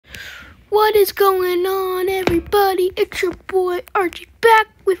What is going on, everybody? It's your boy Archie back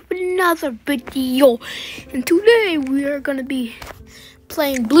with another video. And today we are going to be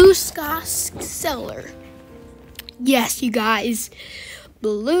playing Blue Sky Cellar. Yes, you guys.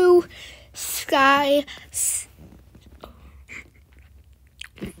 Blue Sky Cellar.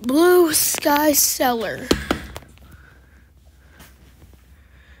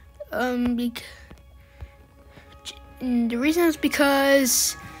 The reason is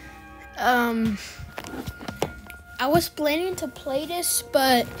because I was planning to play this,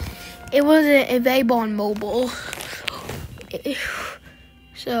 but it wasn't available on mobile.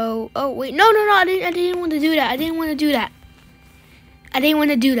 So, oh wait, no, I didn't want to do that. I didn't want to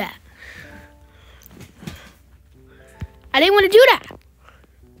do that.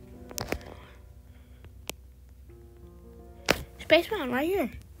 Space Mountain right here.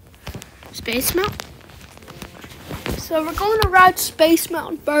 Space Mountain. So we're going to ride Space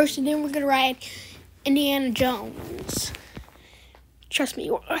Mountain first, and then we're going to ride Indiana Jones. Trust me,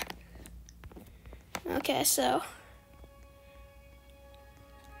 you are. Okay, so.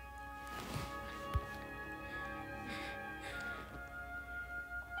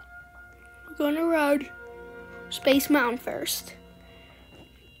 We're going to ride Space Mountain first.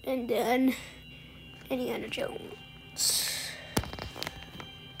 And then Indiana Jones.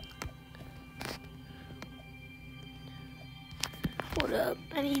 Hold up,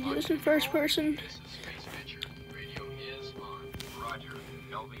 I need to do this in first person. This is Space Venture. Radio is on. Roger.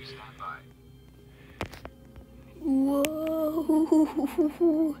 LV, stand by. Whoa.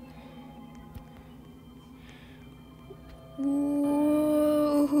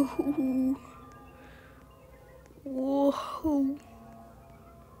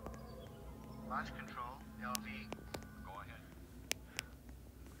 Launch control, LV. Go ahead.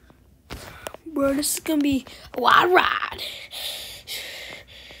 Bro, this is gonna be a wild ride.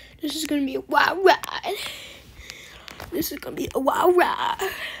 This is gonna be a wild ride.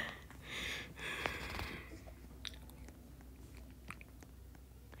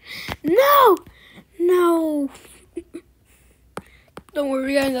 No! Don't worry,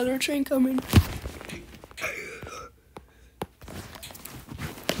 we got another train coming.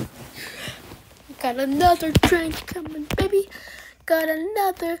 Got another train coming, baby. Got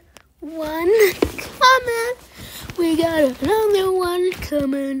another one coming. We got another one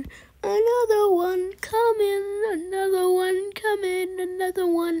coming. Another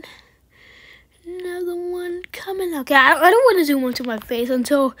one coming. Okay, I don't want to zoom onto my face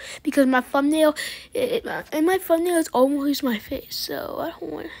because my thumbnail, and my thumbnail is almost my face, so I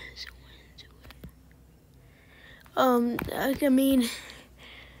don't want to zoom into it. I mean,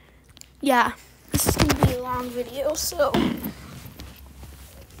 yeah, this is gonna be a long video, so.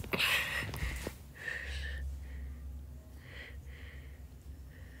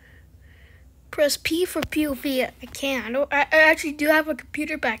 Press P for POV. I can't. I actually do have a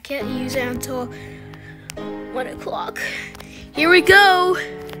computer, but I can't use it until 1 o'clock. Here we go.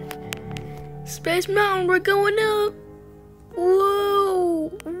 Space Mountain, we're going up.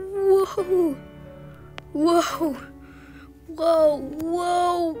 Whoa. Oh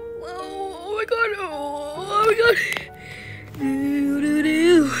my god.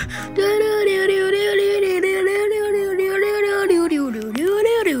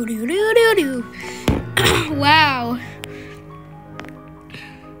 Wow.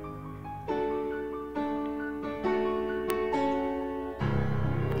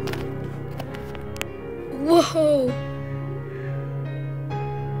 Whoa.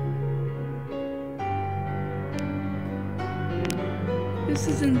 This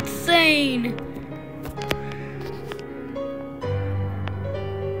is insane.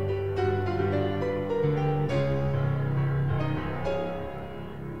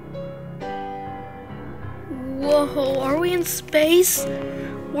 Whoa, are we in space?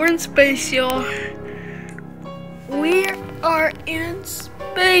 We're in space, y'all. We are in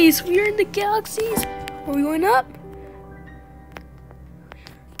space. We are in the galaxies. Are we going up?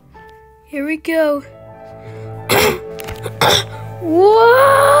 Here we go.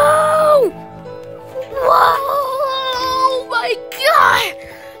 Whoa! Whoa! My God!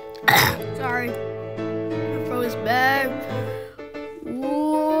 Sorry. My throat is bad.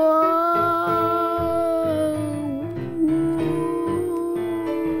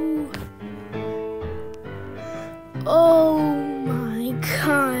 Oh my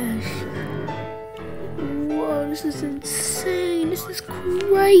gosh. Whoa, this is insane. This is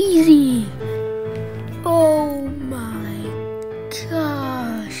crazy. Oh my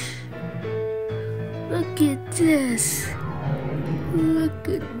gosh. Look at this. Look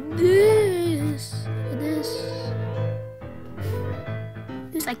at this.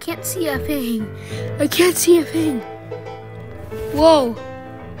 I can't see a thing. I can't see a thing. Whoa.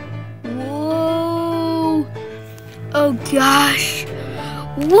 Whoa. Oh gosh.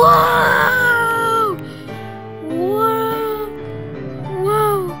 Whoa. Whoa.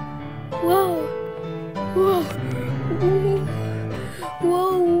 Whoa. Whoa. Whoa. Whoa.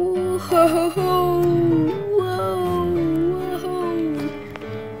 Whoa.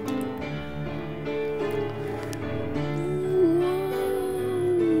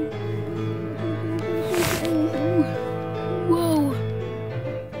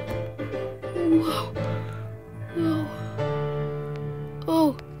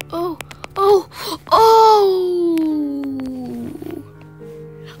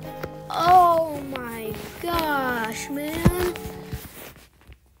 Oh my gosh, man.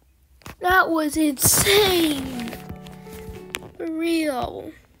 That was insane. For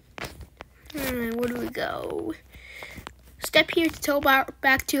real. Alright, where do we go? Step here to tow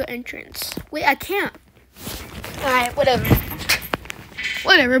back to your entrance. Wait, I can't. Alright, whatever.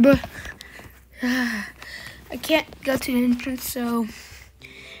 Whatever, but I can't go to the entrance, so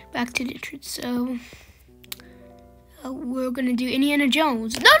back to the entrance, so we're gonna do Indiana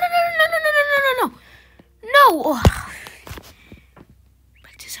Jones. No. Oh.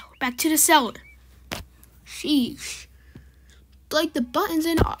 Back to the cellar. Sheesh. Like the buttons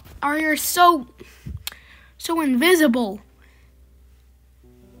in are so invisible.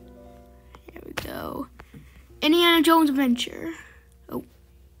 There we go. Indiana Jones Adventure. Oh,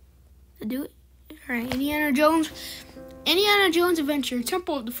 I do it. All right, Indiana Jones Adventure.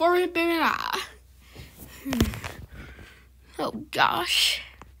 Temple of the Forbidden Eye. Oh gosh.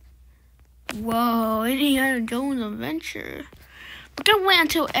 Whoa, Indiana Jones Adventure. We're gonna wait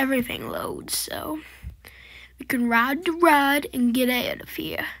until everything loads, so we can ride the ride and get out of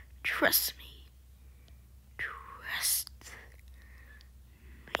here. Trust me. Trust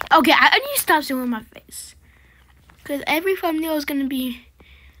me. Okay, I need to stop zooming my face, because every thumbnail is gonna be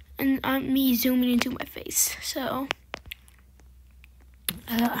me zooming into my face. So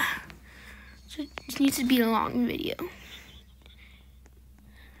this needs to be a long video.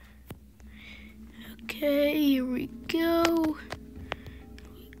 Okay, here we go.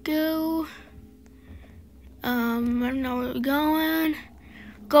 I don't know where we're going.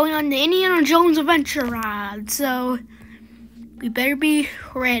 Going on the Indiana Jones Adventure ride, so we better be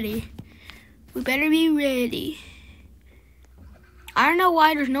ready. We better be ready. I don't know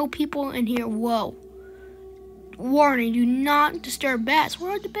why there's no people in here. Whoa. Warning, do not disturb bats.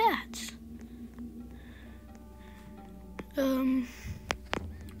 Where are the bats?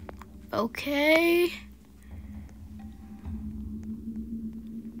 Okay.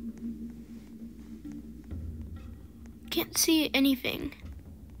 Can't see anything.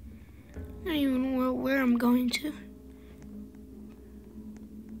 I don't even know where I'm going to.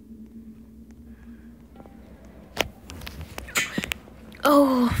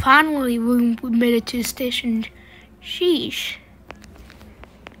 Oh, finally we made it to the station. Sheesh.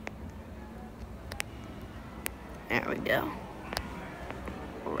 There we go.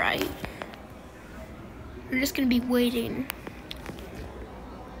 Right. We're just gonna be waiting.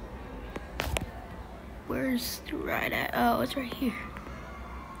 Where's the ride at? Oh, it's right here.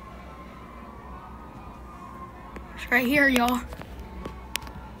 It's right here, y'all.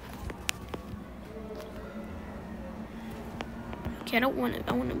 Okay, I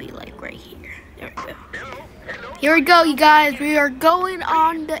want to be like right here. There we go. Here we go, you guys. We are going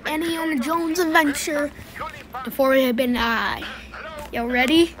on the Indiana Jones Adventure. The Forbidden Eye. Y'all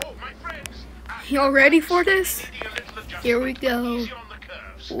ready? Y'all ready for this? Here we go.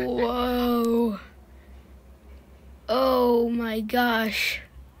 Whoa. Oh my gosh.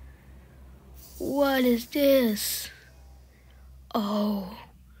 What is this? Oh.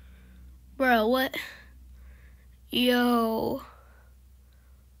 Bro, what? Yo.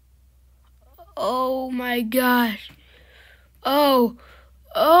 Oh my gosh. Oh.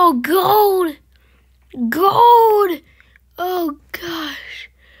 Oh, gold. Gold. Oh gosh.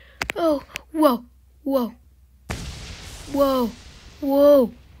 Oh, whoa. Whoa. Whoa.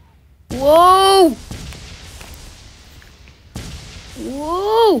 Whoa. Whoa.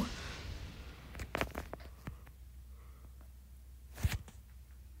 Whoa!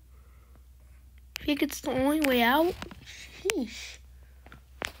 I think it's the only way out. Sheesh.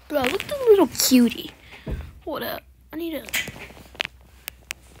 Bro, look at the little cutie. Hold up. I need to...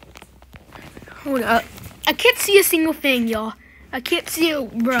 Hold up. I can't see a single thing, y'all. I can't see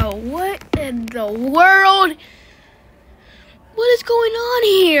it. Bro, what in the world? What is going on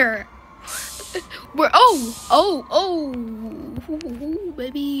here? We're oh,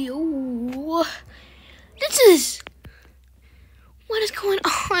 baby, oh, this is, What is going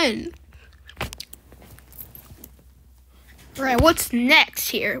on? Alright, what's next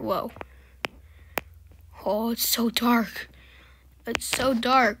here? Whoa. Oh, it's so dark. It's so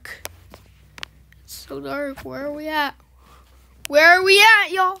dark. It's so dark. Where are we at? Where are we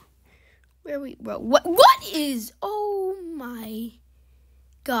at, y'all? Where are we? Bro, what is? Oh my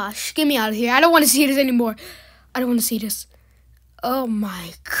gosh. Get me out of here. I don't want to see this anymore. I don't want to see this. Oh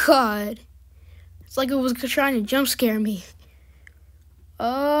my god. It's like it was trying to jump scare me.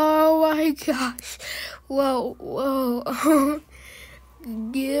 Oh my gosh. Whoa, whoa.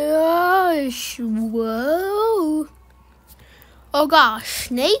 Gosh. Whoa. Oh gosh.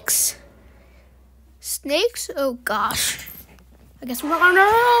 Snakes? Snakes? Oh gosh. I guess we're on our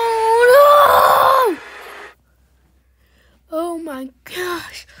own. No! Oh my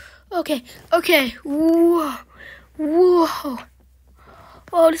gosh. Okay, okay. Whoa. Whoa.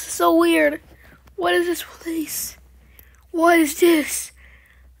 Oh, this is so weird. What is this place? What is this?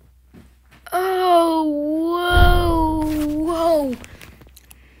 Oh, whoa, whoa.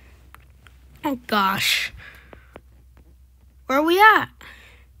 Oh, gosh. Where are we at?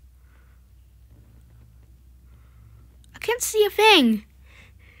 I can't see a thing.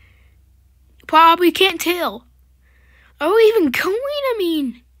 Probably can't tell. Are we even going? I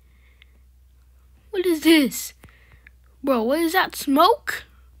mean, what is this? Bro, what is that? Smoke?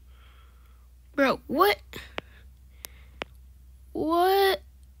 Bro, what? What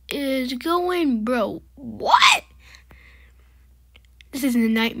is going, bro? What? This isn't a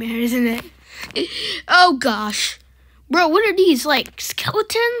nightmare, isn't it? Oh, gosh. Bro, what are these? Like,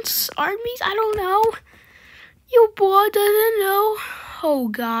 skeletons? Armies? I don't know. Your boy doesn't know. Oh,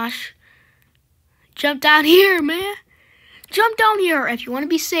 gosh. Jump down here, man. Jump down here if you want to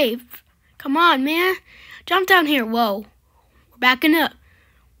be safe. Come on, man. Jump down here. Whoa. We're backing up.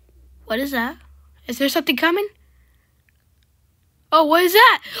 What is that? Is there something coming? Oh, what is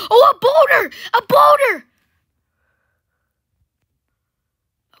that? Oh, a boulder! A boulder!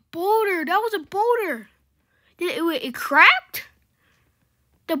 A boulder. That was a boulder. It cracked?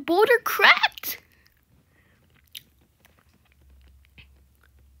 The boulder cracked?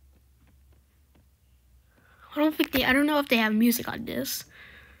 I don't know if they have music on this.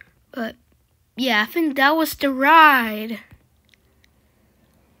 But, yeah, I think that was the ride.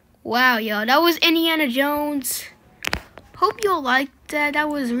 Wow, y'all. That was Indiana Jones. Hope y'all liked that. That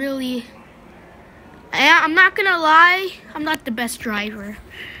was really... I'm not gonna lie. I'm not the best driver.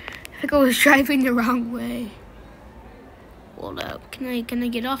 I think I was driving the wrong way. Hold up. Can I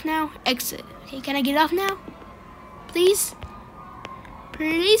get off now? Exit. Okay, can I get off now? Please?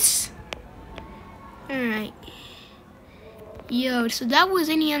 Please? Alright. Yo, so that was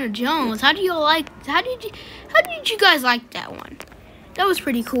Indiana Jones. How did you guys like that one? That was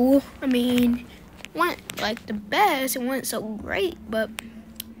pretty cool. I mean, it went like the best. It went so great, but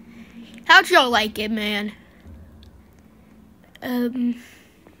how'd y'all like it, man?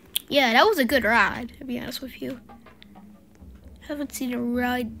 Yeah, that was a good ride, to be honest with you. Haven't seen a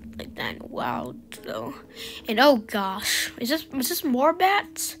ride like that in a while, though. And oh gosh, is this more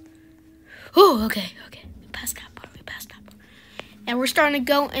bats? Oh, okay. We passed that part. And we're starting to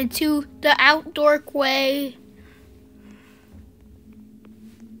go into the outdoor way.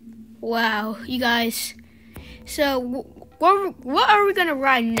 Wow, you guys. So, what are we gonna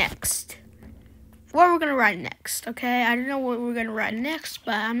ride next? What are we gonna ride next? Okay, I don't know what we're gonna ride next,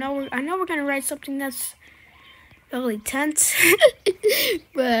 but I know we're gonna ride something that's really tense,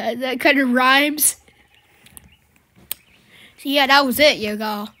 but that kind of rhymes. So yeah, that was it, you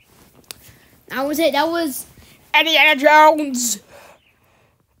go. That was it. That was Indiana Jones.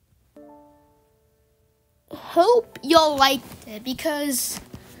 Hope y'all liked it because,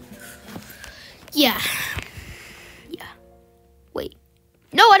 yeah. Wait,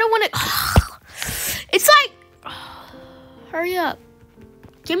 no, I don't want to. It's like, hurry up,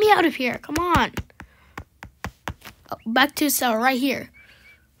 get me out of here. Come on. Oh, back to the cell right here,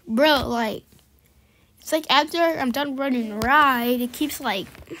 bro. Like, it's like after I'm done running the ride, it keeps like,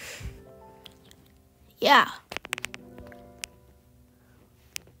 yeah.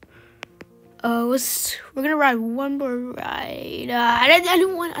 We're gonna ride one more ride. I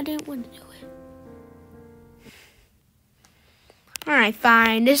didn't want to do it. All right,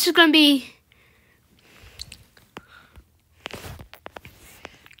 fine. This is gonna be.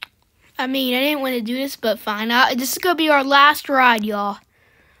 I mean, I didn't want to do this, but fine. This is gonna be our last ride, y'all.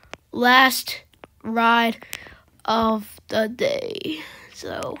 Last ride of the day.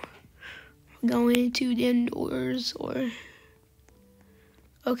 So, going to the indoors or.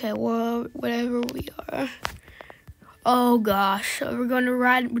 Okay, well, whatever we are. Oh gosh, so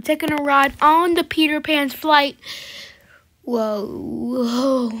we're taking a ride on the Peter Pan's flight. Whoa,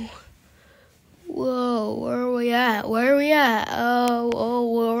 whoa. Whoa, where are we at? Where are we at?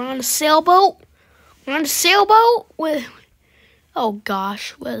 Oh, we're on a sailboat. We're on a sailboat with... Oh,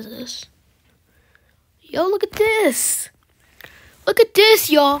 gosh, what is this? Yo, look at this. Look at this,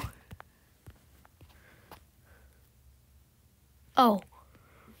 y'all. Oh,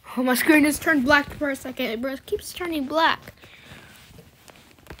 my screen just turned black for a second. Bro, it keeps turning black.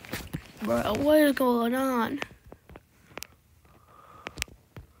 Bro, what is going on?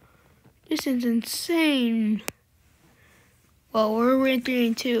 This is insane. Well, we're in 3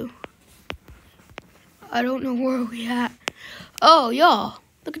 and 2. I don't know where we at. Oh, y'all,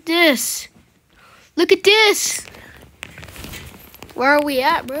 look at this. Look at this. Where are we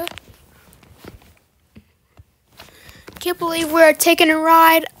at, bro? Can't believe we're taking a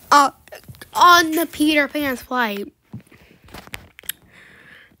ride on the Peter Pan's flight.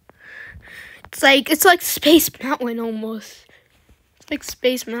 It's like Space Mountain almost. It's like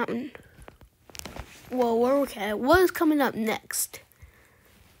Space Mountain. Whoa, we're okay. What is coming up next?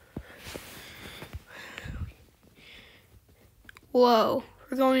 Whoa,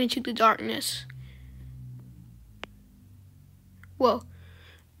 we're going into the darkness. Whoa,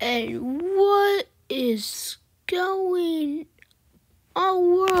 and what is going?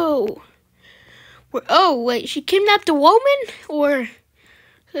 Oh, whoa. Oh, wait, she kidnapped the woman? Or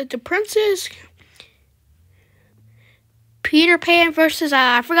the princess? Peter Pan versus,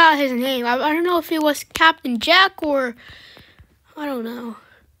 I forgot his name. I don't know if it was Captain Jack or, I don't know.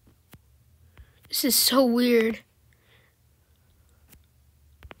 This is so weird.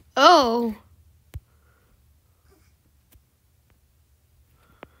 Oh.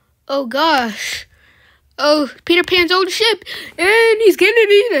 Oh, gosh. Oh, Peter Pan's old ship, and he's getting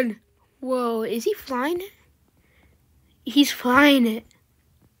it eaten. Whoa, is he flying it? He's flying it.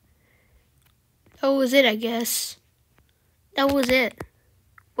 That was it, I guess. That was it.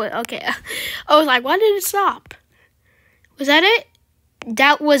 Wait, okay. I was like, why did it stop? Was that it?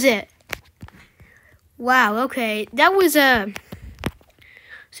 That was it. Wow, okay. That was, So,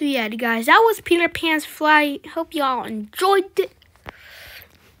 yeah, guys, that was Peter Pan's flight. Hope y'all enjoyed it.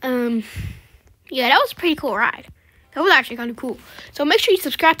 Yeah, that was a pretty cool ride. That was actually kind of cool. So make sure you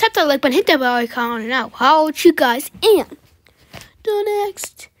subscribe, tap that like button, hit that bell icon, and I'll hold you guys in the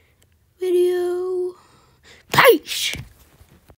next video. Peace!